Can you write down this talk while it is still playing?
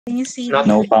Can you see Not,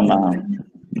 No pa, ma'am.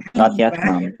 Not yet,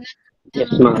 ma'am. yes,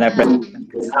 ma'am.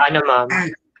 Ano, ma'am?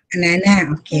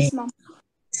 Nana, okay. Yes, ma'am.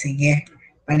 Sige,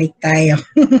 balik tayo.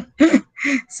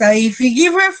 So if you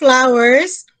give her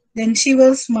flowers, then she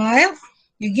will smile.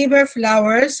 You give her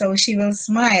flowers, so she will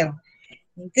smile.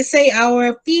 To say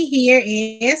our P here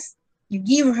is, you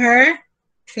give her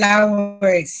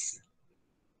flowers.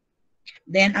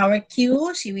 Then our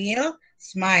Q, she will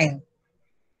smile.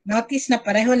 Notice na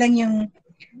pareho lang yung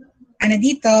ano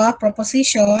dito,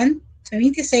 proposition. So we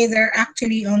need to say there are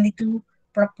actually only two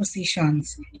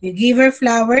propositions. You give her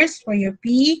flowers for your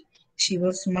P, she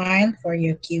will smile for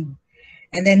your Q.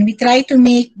 And then we try to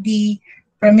make the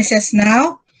premises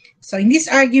now. So in this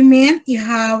argument, you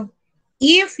have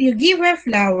if you give her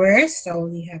flowers, so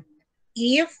we have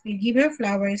if you give her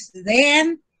flowers,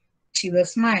 then she will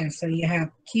smile. So you have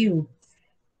Q.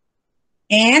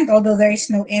 And although there is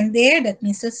no end there, that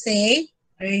means to say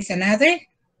there is another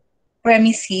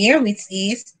premise here, which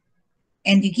is,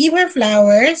 and you give her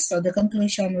flowers, so the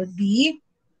conclusion would be,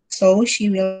 so she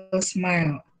will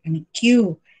smile. And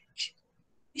Q,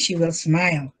 she will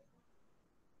smile.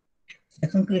 The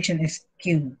conclusion is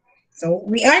Q. So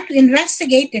we are to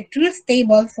investigate the truth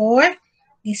table for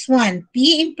this one.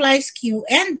 P implies Q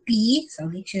and P, so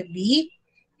it should be,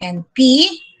 and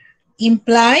P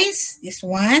implies this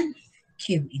one,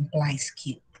 Q implies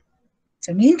Q.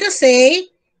 So meaning to say,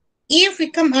 if we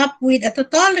come up with a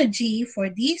tautology for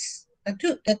this,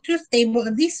 the truth table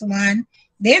of this one,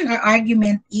 then our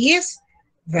argument is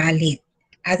valid.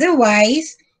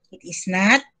 Otherwise, it is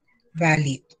not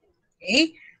valid.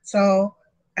 Okay? So,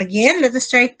 again, let us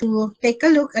try to take a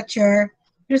look at your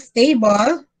truth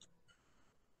table.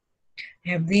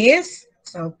 We have this.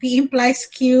 So, P implies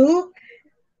Q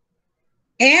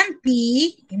and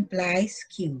P implies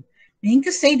Q. Meaning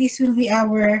to say this will be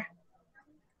our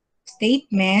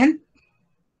statement.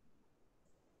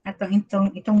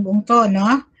 Itong buong to,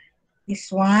 no?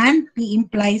 This one, P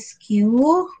implies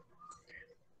Q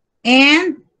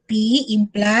and P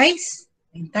implies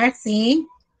the entire thing.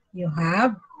 You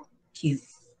have Q.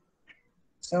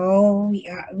 So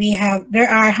there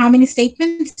are how many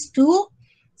statements? 2.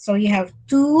 So you have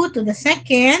 2 to the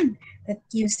second. That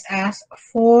gives us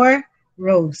 4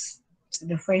 rows. So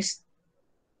the first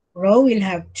row will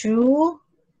have true.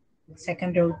 The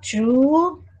second row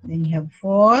true. Then you have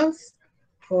false.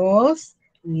 False.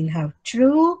 We'll have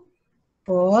true,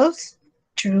 false,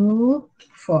 true,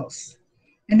 false.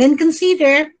 And then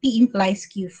consider P implies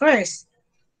Q first.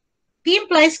 P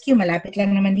implies Q, malapit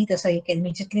lang naman dito, so you can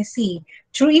immediately see.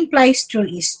 True implies true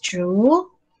is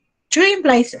true. True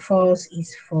implies false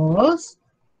is false.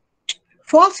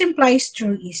 False implies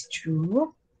true is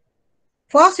true.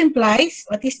 False implies,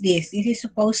 what is this? This is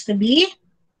supposed to be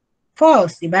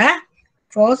false, diba?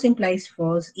 False implies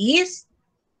false is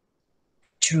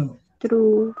true.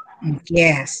 True.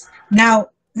 Yes. Now,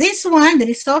 this one, the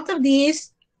result of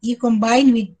this, you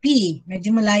combine with P.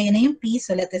 Medyo malayo na yung P,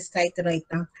 so let us try to write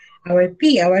down our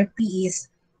P. Our P is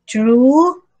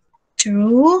true,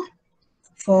 true,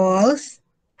 false,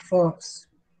 false.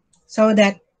 So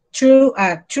that true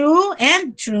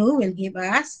and true will give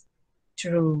us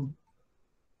true.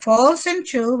 False and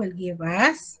true will give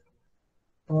us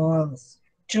false.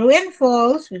 True and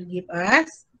false will give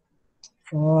us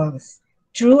false.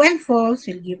 True and false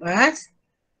will give us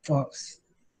false.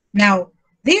 Now,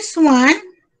 this one,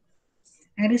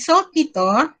 ang result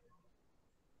nito,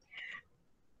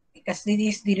 because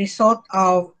this is the result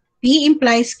of P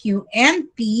implies Q and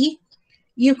P,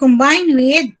 you combine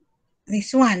with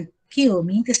this one, Q,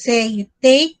 meaning to say you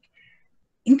take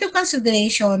into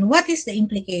consideration what is the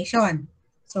implication.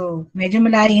 So, medyo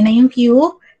malayo na yung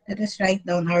Q. Let us write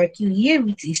down our Q here,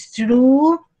 which is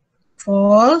true,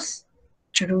 false,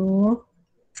 true,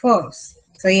 false.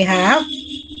 So you have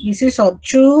this result.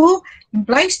 True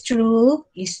implies true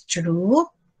is true.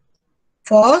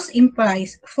 False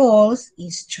implies false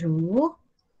is true.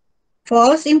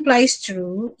 False implies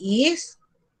true is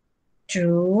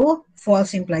true.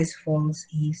 False implies false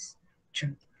is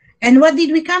true. And what did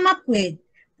we come up with?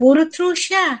 Puro true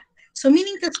siya. So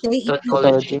meaning to say,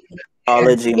 Tautology.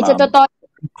 Tautology, It's a ma'am.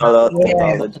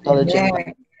 tautology. Tautology.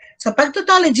 Yeah. So pag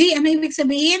tautology, ano ibig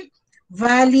sabihin?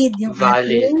 Valid yung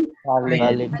Valid.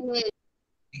 argument.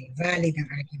 Okay, valid ang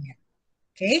argument.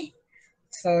 Okay?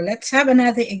 So let's have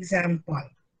another example.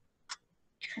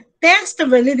 Test the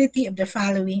validity of the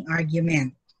following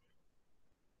argument.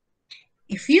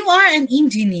 If you are an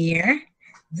engineer,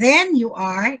 then you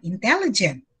are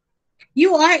intelligent.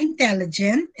 You are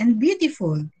intelligent and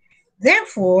beautiful.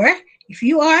 Therefore, if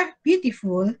you are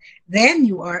beautiful, then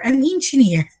you are an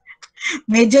engineer.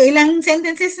 Medyo ilang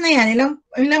sentences na yan?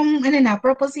 Ilang ano na,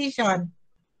 proposition?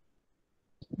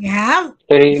 You have,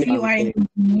 if you are an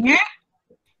engineer,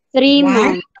 3, one.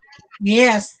 ma'am.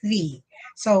 Yes, 3.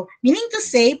 So, meaning to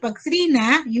say, pag 3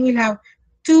 na, you will have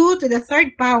 2 to the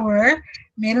third power.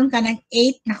 Meron ka ng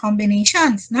 8 na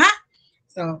combinations, na?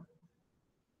 So,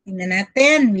 tingnan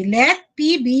natin. We let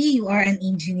P be, you are an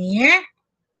engineer.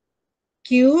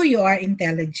 Q, you are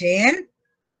intelligent.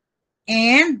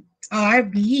 And R,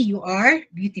 B, you are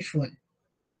beautiful.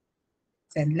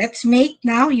 So, let's make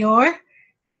now your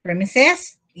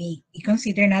premises.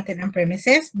 I-consider natin ang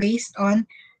premises based on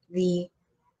the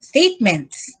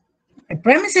statements. The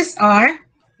premises are,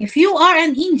 if you are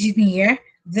an engineer,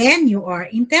 then you are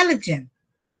intelligent.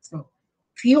 So,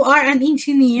 if you are an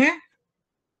engineer,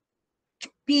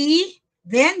 P,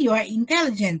 then you are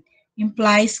intelligent.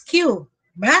 Implies Q.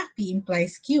 Diba? P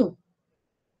implies Q.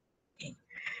 Okay.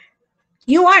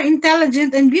 You are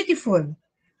intelligent and beautiful.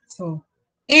 So,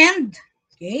 and,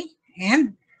 okay,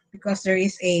 and, because there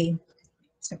is a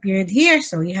period here,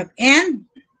 so you have and,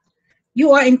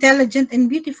 you are intelligent and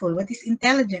beautiful. What is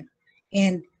intelligent?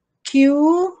 And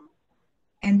Q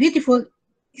and beautiful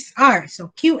is R.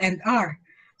 So Q and R.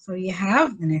 So you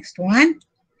have the next one,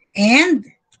 and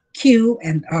Q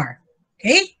and R.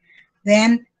 Okay?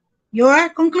 Then your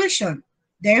conclusion.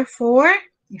 Therefore,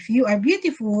 if you are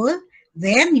beautiful,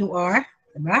 then you are,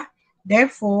 diba?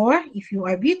 Therefore, if you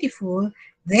are beautiful,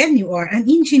 then you are an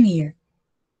engineer.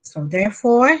 So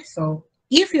therefore, so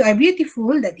if you are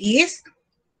beautiful, that is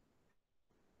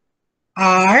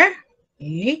R,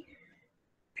 okay?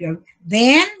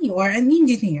 Then you are an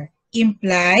engineer.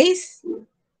 Implies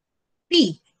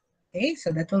P. Okay,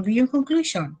 so that will be your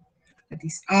conclusion. That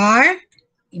is R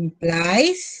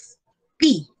implies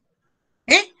P.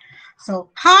 Okay,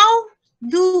 so how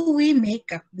do we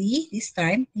make up this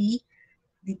time, the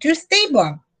truth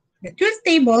table? The truth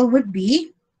table would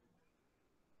be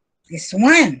this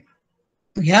one.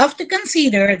 We have to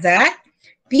consider that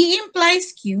P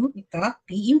implies Q, ito,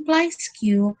 P implies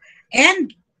Q,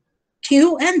 and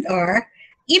Q and R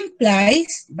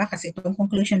implies, diba, kasi itong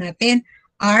conclusion natin,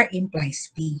 R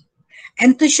implies P.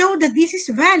 And to show that this is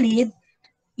valid,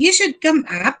 you should come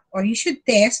up or you should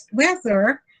test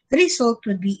whether the result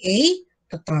would be a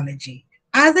tautology.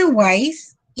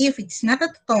 Otherwise, if it's not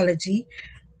a tautology,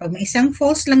 pag may isang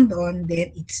false lang doon,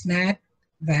 then it's not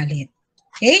valid.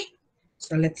 Okay?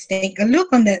 So let's take a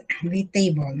look on the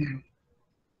table now.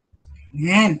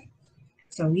 Yan.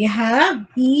 So we have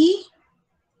the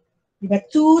diba,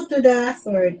 2 to the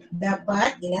third.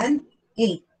 Dapat, ilan?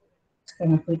 8.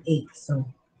 Come up with 8. So,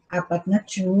 apat na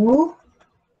true.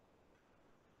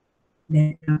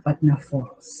 Then, apat na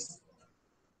false.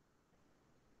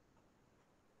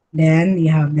 Then, you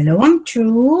have dalawang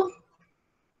true.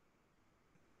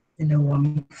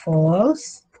 Dalawang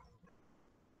false.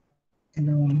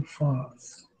 Dalawang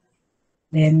false.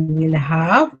 Then, we'll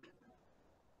have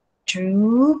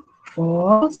true,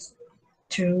 false,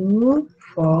 true,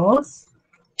 false,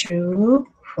 true,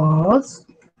 false,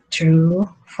 true,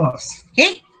 false.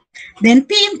 Okay? Then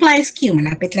P implies Q.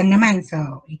 Malapit lang naman.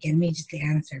 So, you can immediately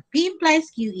answer. P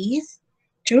implies Q is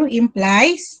true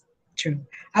implies true.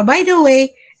 By the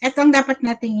way, etong dapat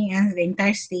nating i-answer the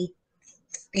entire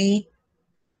the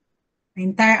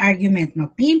entire argument. No?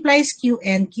 P implies Q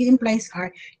and Q implies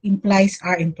R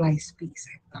implies P. So,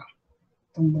 ito.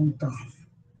 Itong to.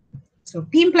 So,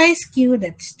 P implies Q,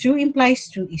 that's true implies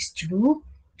true is true.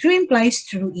 True implies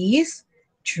true is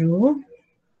true.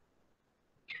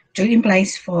 True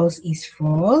implies false is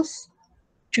false.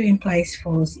 True implies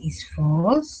false is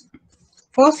false.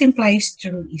 False implies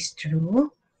true is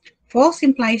true. False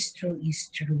implies true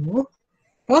is true.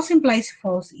 False implies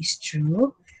false is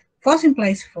true. False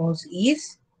implies false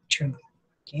is true.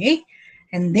 Okay?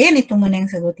 And then, ito muna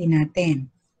yung sagutin natin.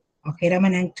 Okay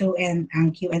naman ang true and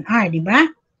ang Q and R, di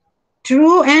ba?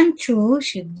 True and true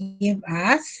should give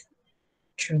us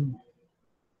true.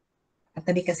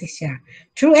 Katabi kasi siya.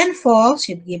 True and false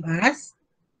should give us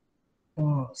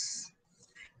false.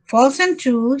 False and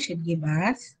true should give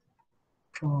us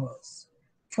false.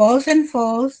 False and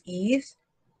false is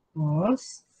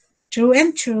false. True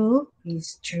and true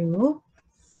is true.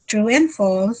 True and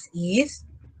false is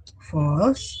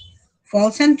false.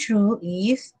 False and true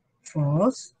is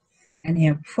false. And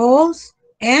you have false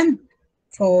and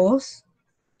false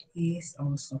is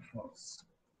also false.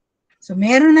 So,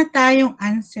 meron na tayong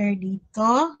answer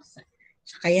dito. So,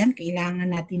 kaya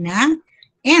kailangan natin ng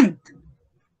and.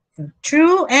 So,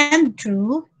 true and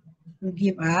true will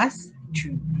give us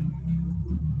true.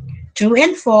 True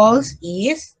and false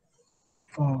is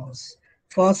false.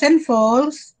 False and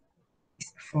false is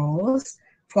false.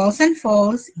 False and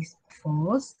false is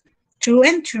false. True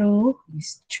and true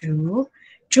is true.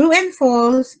 True and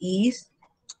false is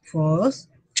false.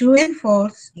 True and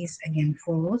false is again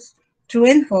false. True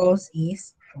and false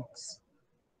is false.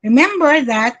 Remember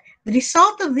that the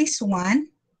result of this one,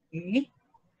 okay,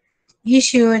 you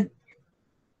should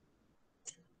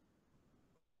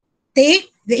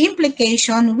take the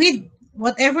implication with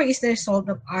whatever is the result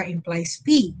of R implies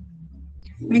P.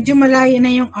 Medyo malayo na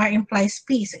yung R implies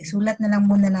P. So, isulat na lang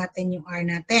muna natin yung R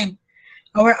natin.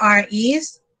 Our R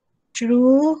is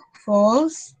true,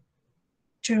 false,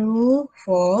 true,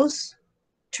 false,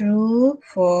 true,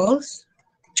 false,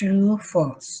 true,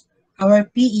 false. Our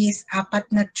P is apat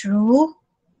na true.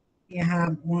 You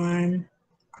have 1,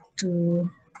 2,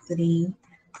 3,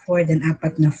 4, then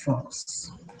apat na false.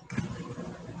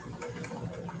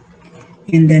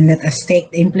 And then let us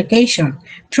take the implication.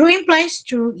 True implies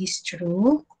true is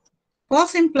true.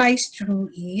 False implies true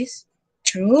is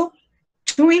true.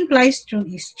 True implies true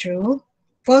is true.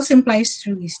 False implies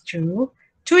true is true.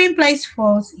 True implies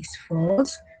false is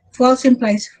false. False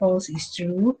implies false is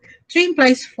true. True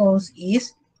implies false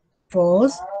is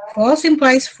false. False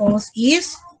implies false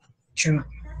is true.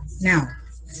 Now,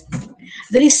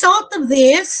 the result of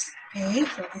this, okay,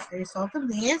 so it's the result of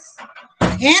this,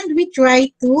 and we try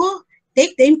to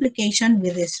take the implication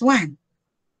with this one.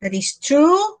 That is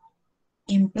true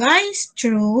implies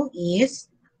true is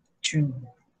true.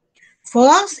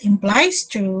 False implies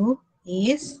true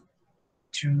is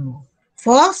true.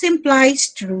 False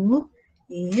implies true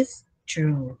is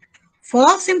true.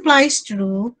 False implies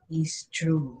true is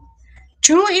true.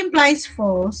 True implies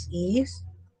false is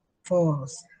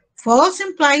false. False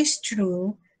implies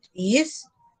true is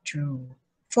true.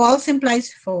 False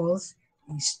implies false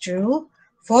is true.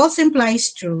 False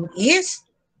implies true is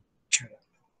true.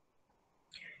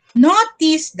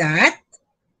 Notice that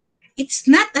it's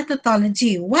not a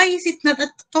tautology. Why is it not a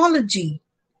tautology?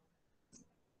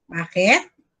 Bakit?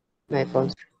 May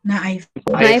false. Na ay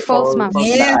Na false, ma'am.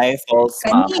 Yes. Na I false,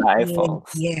 ma'am. Kanina, Na I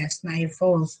false. yes, na ay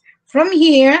false. From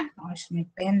here, where's my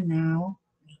pen now?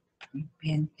 My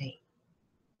pen,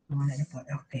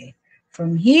 okay.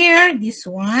 From here, this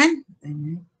one,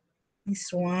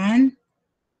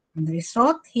 and the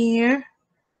result here,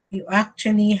 you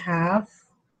actually have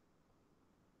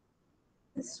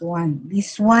this one.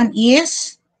 This one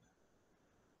is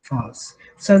false.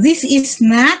 So this is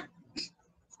not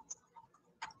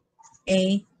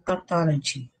a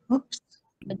tautology. Oops.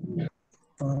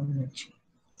 Tautology.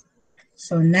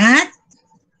 So not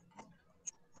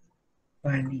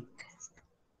valid.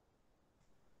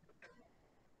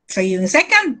 So yung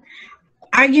second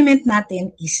argument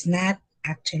natin is not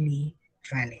actually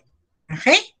valid.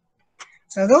 Okay?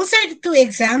 So those are the two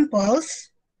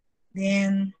examples.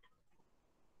 Then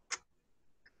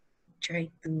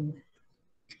try to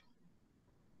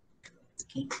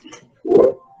skip.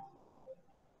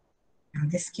 Now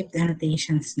just skip the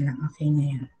annotations lang. Okay na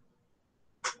yan.